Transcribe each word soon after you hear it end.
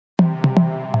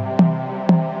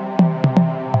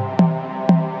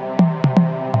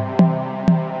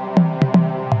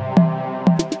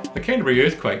Canterbury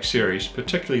earthquake series,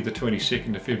 particularly the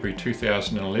 22nd of February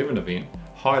 2011 event,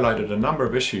 highlighted a number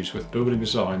of issues with building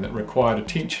design that required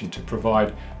attention to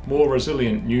provide more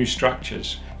resilient new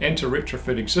structures and to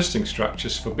retrofit existing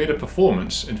structures for better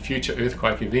performance in future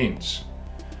earthquake events.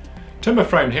 Timber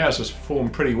framed houses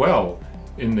performed pretty well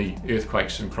in the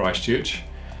earthquakes in Christchurch,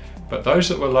 but those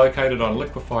that were located on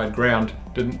liquefied ground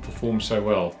didn't perform so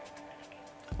well.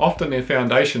 Often their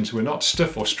foundations were not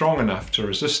stiff or strong enough to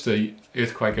resist the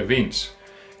earthquake events,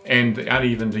 and the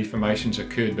uneven deformations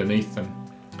occurred beneath them.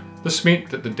 This meant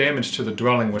that the damage to the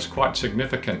dwelling was quite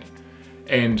significant,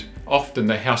 and often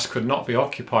the house could not be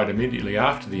occupied immediately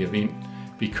after the event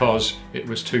because it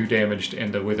was too damaged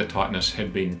and the weather tightness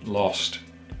had been lost.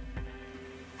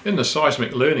 In the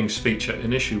Seismic Learnings feature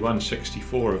in issue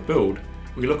 164 of Build,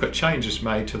 we look at changes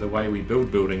made to the way we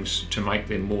build buildings to make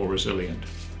them more resilient.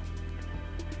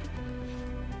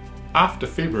 After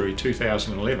February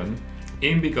 2011,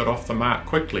 MB got off the mark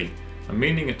quickly,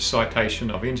 amending its citation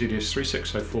of NZS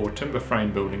 3604 timber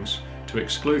frame buildings to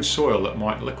exclude soil that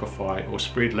might liquefy or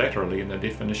spread laterally in the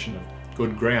definition of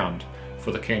good ground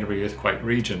for the Canterbury earthquake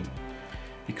region,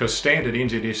 because standard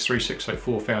NZS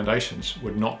 3604 foundations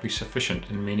would not be sufficient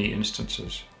in many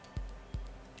instances.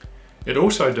 It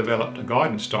also developed a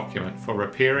guidance document for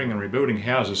repairing and rebuilding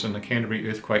houses in the Canterbury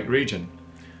earthquake region.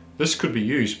 This could be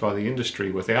used by the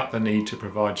industry without the need to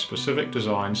provide specific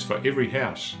designs for every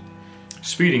house,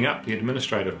 speeding up the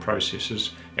administrative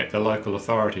processes at the local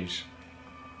authorities.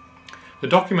 The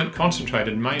document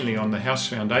concentrated mainly on the house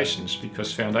foundations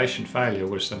because foundation failure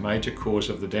was the major cause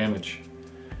of the damage.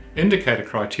 Indicator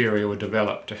criteria were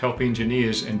developed to help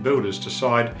engineers and builders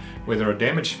decide whether a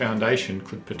damaged foundation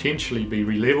could potentially be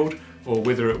re-levelled or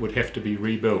whether it would have to be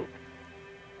rebuilt.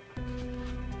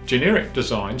 Generic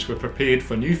designs were prepared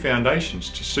for new foundations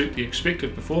to suit the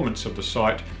expected performance of the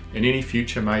site in any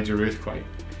future major earthquake.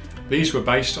 These were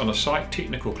based on a site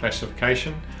technical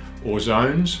classification, or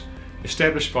zones,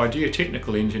 established by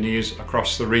geotechnical engineers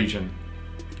across the region.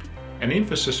 An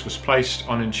emphasis was placed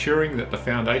on ensuring that the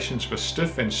foundations were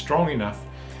stiff and strong enough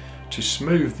to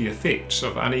smooth the effects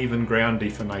of uneven ground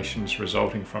deformations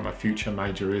resulting from a future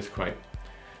major earthquake.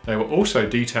 They were also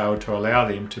detailed to allow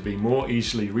them to be more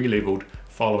easily re-levelled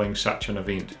following such an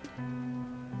event.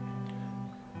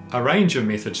 A range of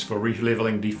methods for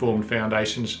re-levelling deformed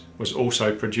foundations was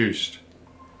also produced.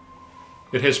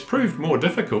 It has proved more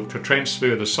difficult to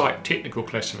transfer the site technical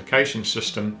classification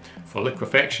system for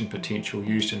liquefaction potential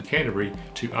used in Canterbury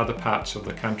to other parts of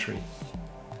the country.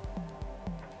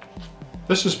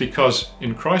 This is because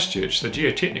in Christchurch the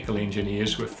geotechnical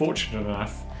engineers were fortunate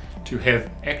enough to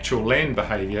have actual land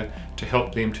behaviour to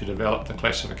help them to develop the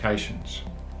classifications.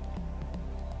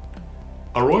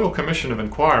 A Royal Commission of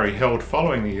Inquiry held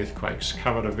following the earthquakes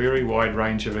covered a very wide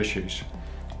range of issues.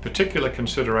 Particular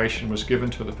consideration was given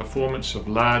to the performance of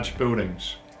large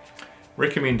buildings.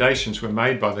 Recommendations were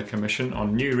made by the Commission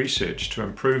on new research to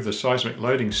improve the seismic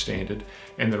loading standard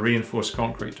and the reinforced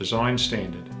concrete design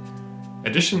standard.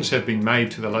 Additions have been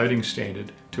made to the loading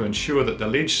standard to ensure that the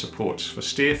ledge supports for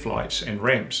stair flights and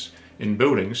ramps in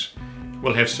buildings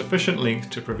will have sufficient length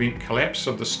to prevent collapse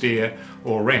of the stair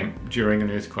or ramp during an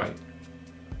earthquake.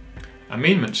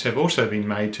 Amendments have also been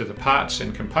made to the parts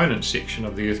and components section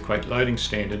of the earthquake loading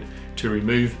standard to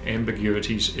remove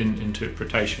ambiguities in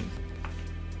interpretation.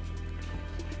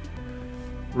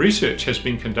 Research has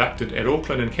been conducted at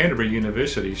Auckland and Canterbury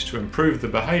universities to improve the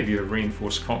behaviour of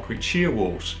reinforced concrete shear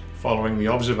walls following the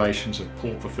observations of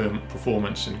poor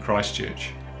performance in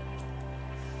Christchurch.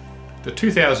 The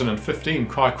 2015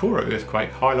 Kaikoura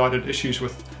earthquake highlighted issues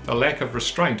with the lack of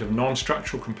restraint of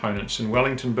non-structural components in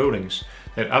Wellington buildings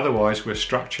that otherwise were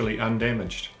structurally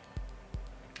undamaged.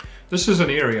 This is an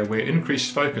area where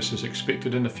increased focus is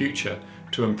expected in the future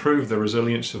to improve the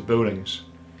resilience of buildings.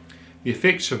 The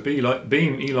effects of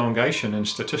beam elongation in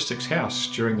Statistics House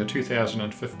during the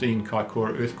 2015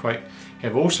 Kaikoura earthquake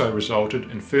have also resulted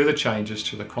in further changes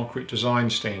to the concrete design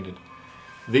standard.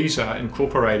 These are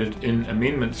incorporated in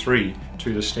Amendment 3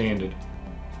 to the standard.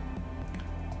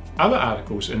 Other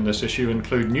articles in this issue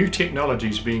include new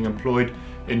technologies being employed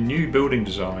in new building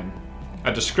design,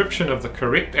 a description of the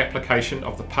correct application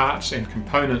of the parts and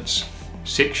components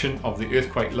section of the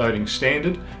earthquake loading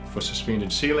standard for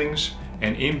suspended ceilings,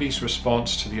 and MB's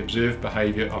response to the observed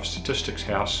behaviour of Statistics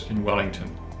House in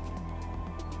Wellington.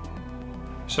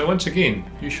 So once again,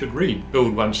 you should read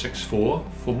Build 164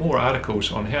 for more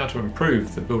articles on how to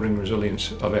improve the building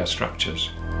resilience of our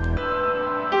structures.